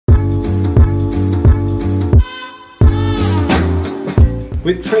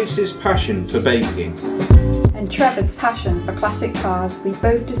With Tracy's passion for baking and Trevor's passion for classic cars, we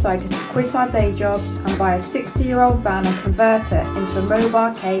both decided to quit our day jobs and buy a 60-year-old van and convert it into a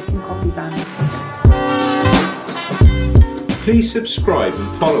mobile cake and coffee van. Please subscribe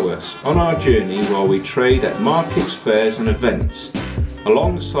and follow us on our journey while we trade at markets, fairs and events,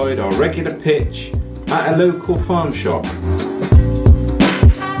 alongside our regular pitch at a local farm shop.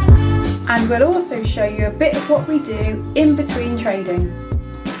 And we'll also show you a bit of what we do in between trading.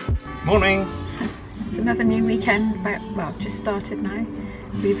 Morning! It's another new weekend, well, just started now.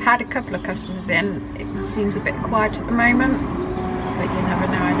 We've had a couple of customers in. It seems a bit quiet at the moment, but you never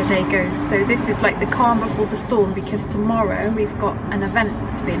know how the day goes. So this is like the calm before the storm, because tomorrow we've got an event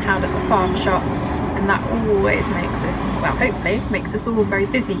that's being held at the farm shop, and that always makes us, well, hopefully makes us all very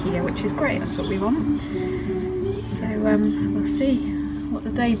busy here, which is great. That's what we want. So we'll see what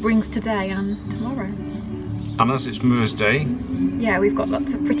the day brings today and tomorrow. And as it's Mother's Day, yeah, we've got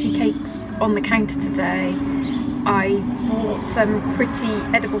lots of pretty cakes on the counter today. I bought some pretty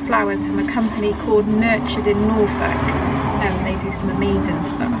edible flowers from a company called Nurtured in Norfolk, and they do some amazing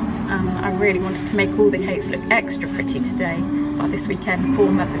stuff. I really wanted to make all the cakes look extra pretty today, or this weekend for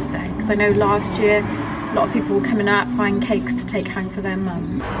Mother's Day, because I know last year a lot of people were coming out buying cakes to take home for their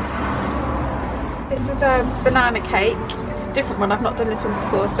mum. This is a banana cake. It's a different one, I've not done this one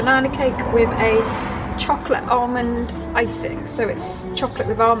before. It's banana cake with a chocolate almond icing. So it's chocolate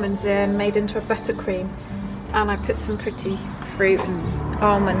with almonds in, made into a buttercream. And I put some pretty fruit and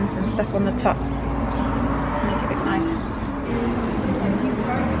almonds and stuff on the top to make it look nice.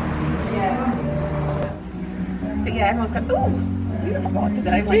 But yeah, everyone's going, ooh, you look smart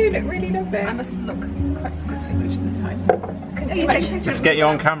today. I do look really lovely. I must look quite scruffy most of the time. let's get you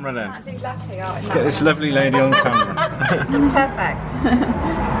on camera then. Can't do latte art. Let's get this lovely lady on camera. That's perfect.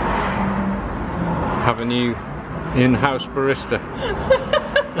 Have a new in-house barista.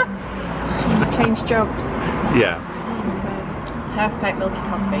 Change jobs. Yeah. Perfect milky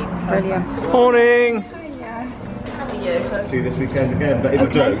coffee. Brilliant. Morning! How are you? See you this weekend again, but if I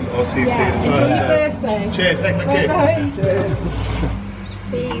don't, I'll see you soon. Enjoy your birthday. Cheers, thank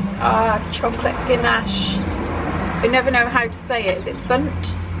you. These are chocolate ganache. I never know how to say it. Is it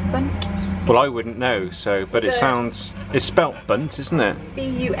bunt? Bunt? Well, I wouldn't know, so, but it sounds, it's spelt bunt, isn't it?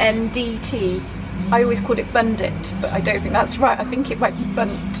 B-U-N-D-T. I always called it bundit, but I don't think that's right. I think it might be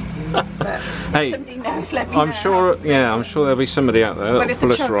bunt. But Hey, somebody knows, let me know. I'm sure, yeah, I'm sure there'll be somebody out there Well, that'll it's a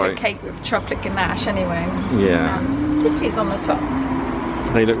pull us chocolate right. cake with chocolate ganache anyway. Yeah. And it is on the top.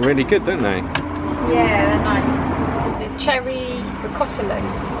 They look really good, don't they? Yeah, they're nice. The cherry ricotta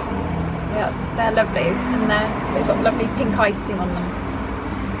loaves. Yeah, they're lovely, and they've got lovely pink icing on them.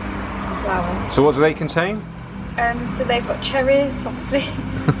 And flowers. So what do they contain? So they've got cherries, obviously,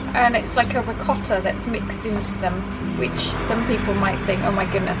 and it's like a ricotta that's mixed into them, which some people might think, oh my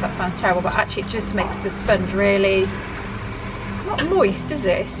goodness, that sounds terrible, but actually it just makes the sponge really, not moist, is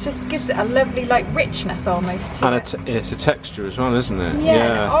it? It just gives it a lovely, like, richness almost to it. And it's a texture as well, isn't it?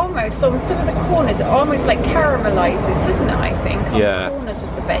 Yeah, almost. On some of the corners, it almost like caramelizes, doesn't it, I think, on the corners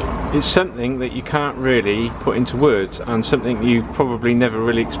of the bake. It's something that you can't really put into words, and something you've probably never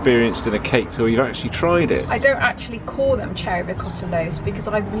really experienced in a cake till you've actually tried it. I don't actually call them cherry ricotta loaves, because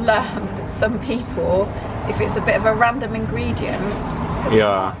I've learned that some people, if it's a bit of a random ingredient,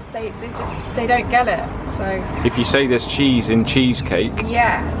 they don't get it. So if you say there's cheese in cheesecake,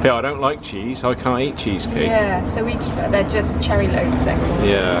 yeah, I don't like cheese, I can't eat cheesecake. Yeah, so they're just cherry loaves, they're called.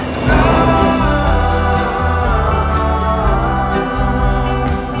 Yeah.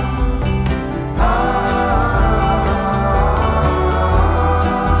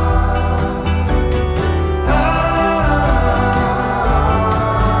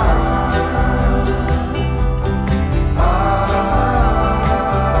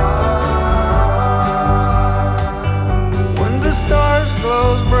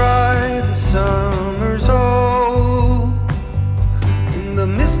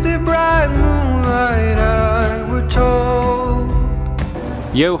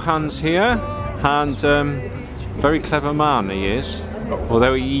 Johann's here, and very clever man he is,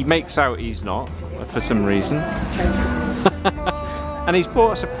 although he makes out he's not for some reason. And he's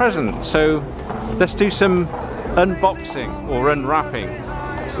bought us a present, so let's do some unboxing or unwrapping.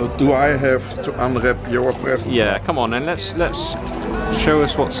 So do I have to unwrap your present? Yeah, come on then, let's show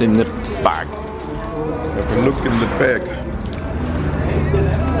us what's in the bag. Have a look in the bag.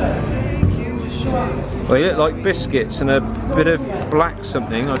 Well, they look like biscuits and a bit of black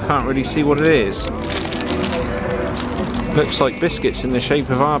something. I can't really see what it is. Looks like biscuits in the shape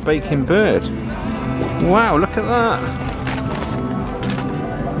of our baking bird. Wow, look at that.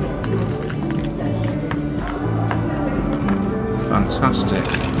 fantastic.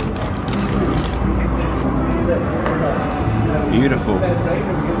 Beautiful.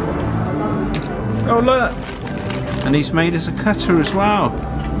 Oh look! And he's made us a cutter as well.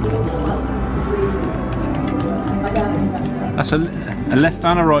 That's a left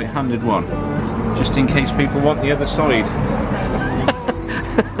and a right-handed one, just in case people want the other side.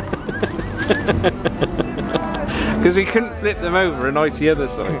 Because we couldn't flip them over and ice the other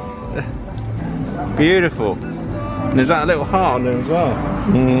side. Beautiful. And there's that little heart on there as well.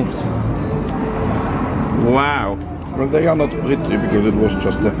 Mm. Wow. Well, they are not pretty because it was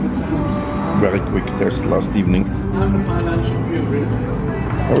just a very quick test last evening. I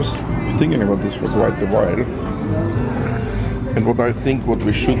was thinking about this for quite a while. And what I think what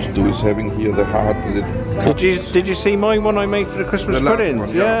we should do is having here the heart that it cuts. Did you see my one I made for the Christmas The last puddings?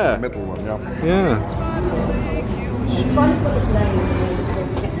 one, Yeah. the metal one, yeah. Yeah.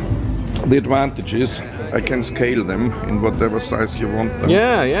 The advantage is I can scale them in whatever size you want them.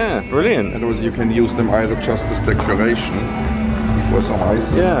 Yeah, yeah, brilliant. And also you can use them either just as decoration or some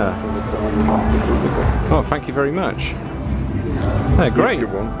icing. Yeah. Oh, thank you very much. They're great. you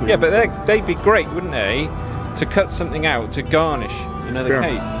want to. Yeah, but they'd be great, wouldn't they? To cut something out to garnish another Yeah.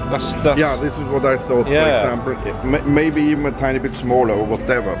 cake. That's Yeah, this is what I thought, Yeah. for example. Maybe even a tiny bit smaller or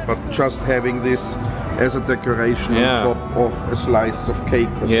whatever, but just having this as a decoration Yeah. on top of a slice of cake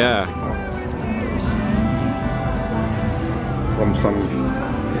or Yeah. something. From some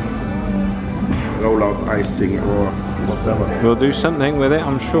rollout icing or whatever. We'll do something with it,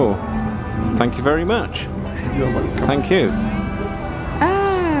 I'm sure. Thank you very much. You're welcome. Thank you. Oh,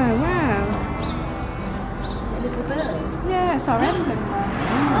 wow. A little bird. Yeah, it's our emblem one.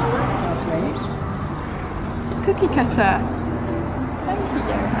 Oh, that's lovely. Cookie cutter. Thank you,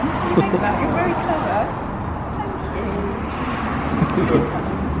 Johan. Did you make that? You're very clever. Thank you.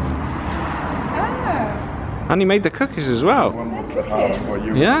 Oh, And he made the cookies as well. One of the heart for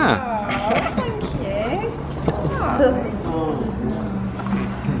you. Yeah. thank you.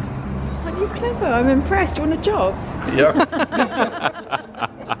 Aren't you clever? I'm impressed. Do you want a job? Yeah.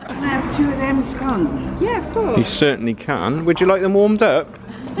 Can I have two of them scones? Yeah, of course. You certainly can. Would you like them warmed up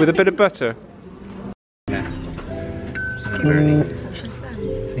with a bit of butter?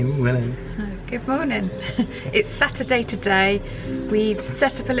 Good morning. It's Saturday today. We've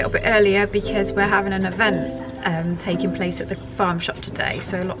set up a little bit earlier because we're having an event taking place at the farm shop today.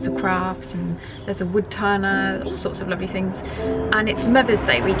 So lots of crafts and there's a wood turner, all sorts of lovely things. And it's Mother's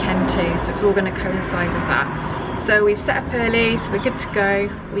Day weekend too, so it's all going to coincide with that. So we've set up early, so we're good to go.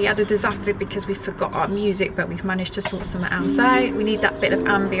 We had a disaster because we forgot our music, but we've managed to sort something else out. We need that bit of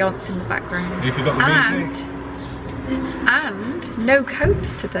ambience in the background. You forgot the music? And no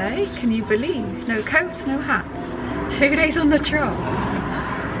coats today, can you believe? No coats, no hats. 2 days on the job.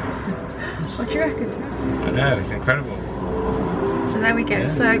 What do you reckon? I know, it's incredible. So there we go.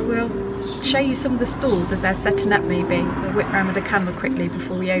 Yeah. So we'll show you some of the stalls as they're setting up maybe. We'll whip around with a camera quickly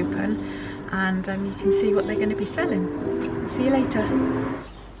before we open and you can see what they're going to be selling. See you later.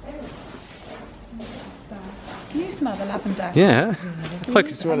 Can you smell the lavender? Yeah. I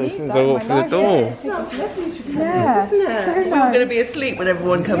can smell it since I walked through the door. Yeah. We're going to be asleep when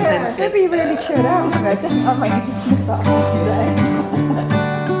everyone comes in. It's going to be really chilled out today. I might need to dismiss that today.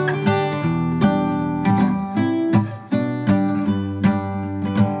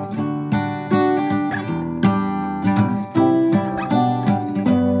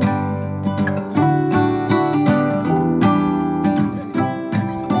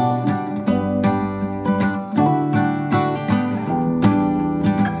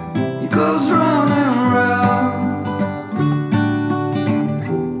 Goes round and round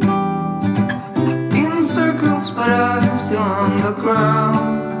in circles, but I'm still on the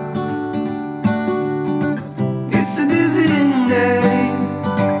ground. It's a dizzying day.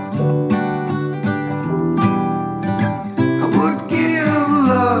 I would give a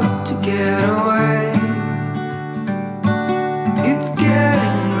lot to get away. It's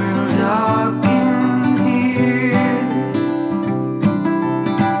getting real dark in here.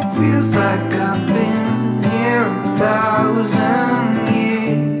 Feels like I've been here 1,000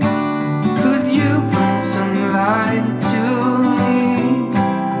 years. Could you bring some light to me?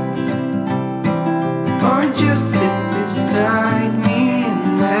 Or just sit beside me and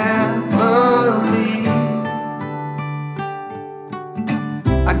never leave?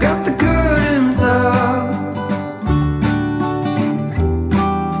 I got the curtains up.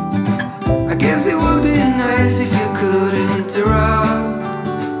 I guess it would be nice if you could interrupt.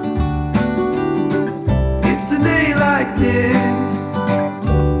 It's a day like this.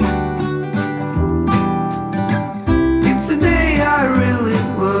 It's a day I really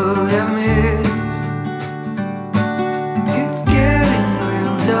would have missed. It's getting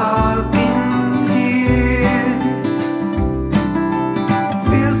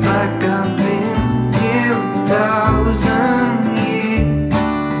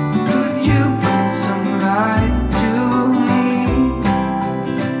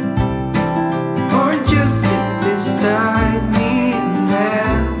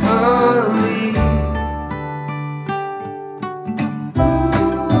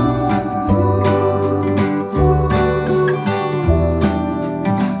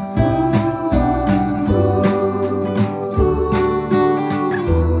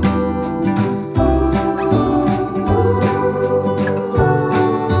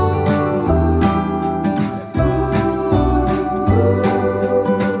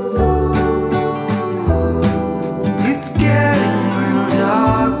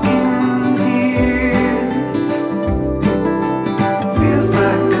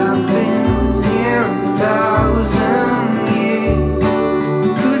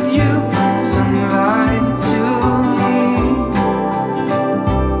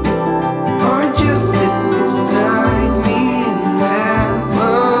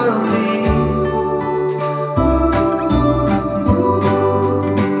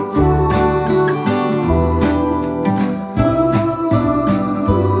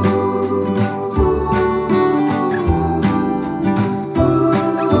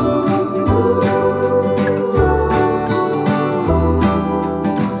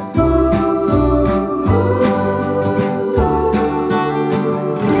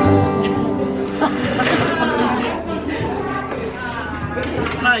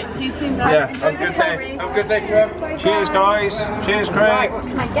Right, see you soon, guys. Yeah, Enjoy have a the good curry. day. Have a good day, Trev. Cheers, guys. Cheers, Craig. What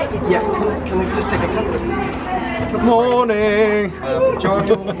can I get you? Yeah, can we just take a couple of Morning. jar of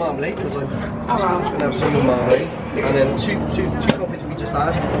your marmalade, because I'm just going to have some of your marmalade, and then two coffees we just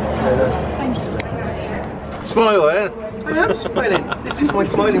had. Thank you. Smile then. I am smiling. This is my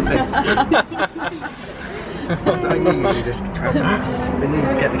smiling face. So I knew you'd do this, Trevor. We need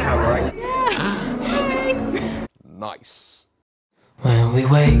to get the camera right. Nice. When we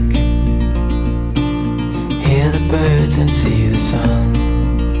wake, hear the birds and see the sun.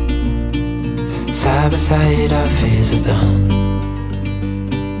 Side by side our fears are done.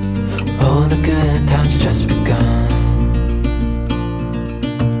 Oh, the good times just begun.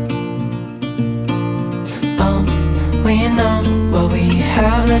 We know what we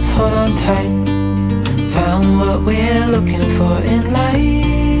have, let's hold on tight. Found what we're looking for in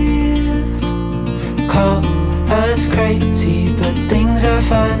life. Call us crazy, but things are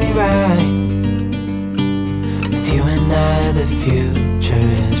finally right. With you and I, the future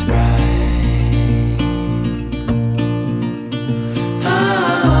is bright.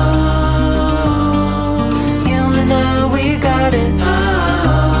 Oh, you and I, we got it.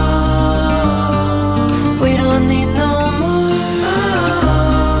 Oh, we don't need no more.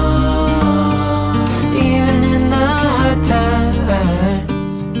 Oh, even in the hard times,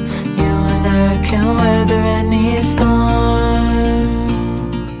 you and I can weather any storm.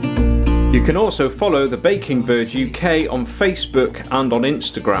 You can also follow the Baking Bird UK on Facebook and on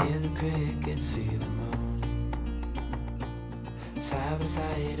Instagram. Hear the crickets, see the moon. Side by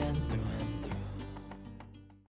side and through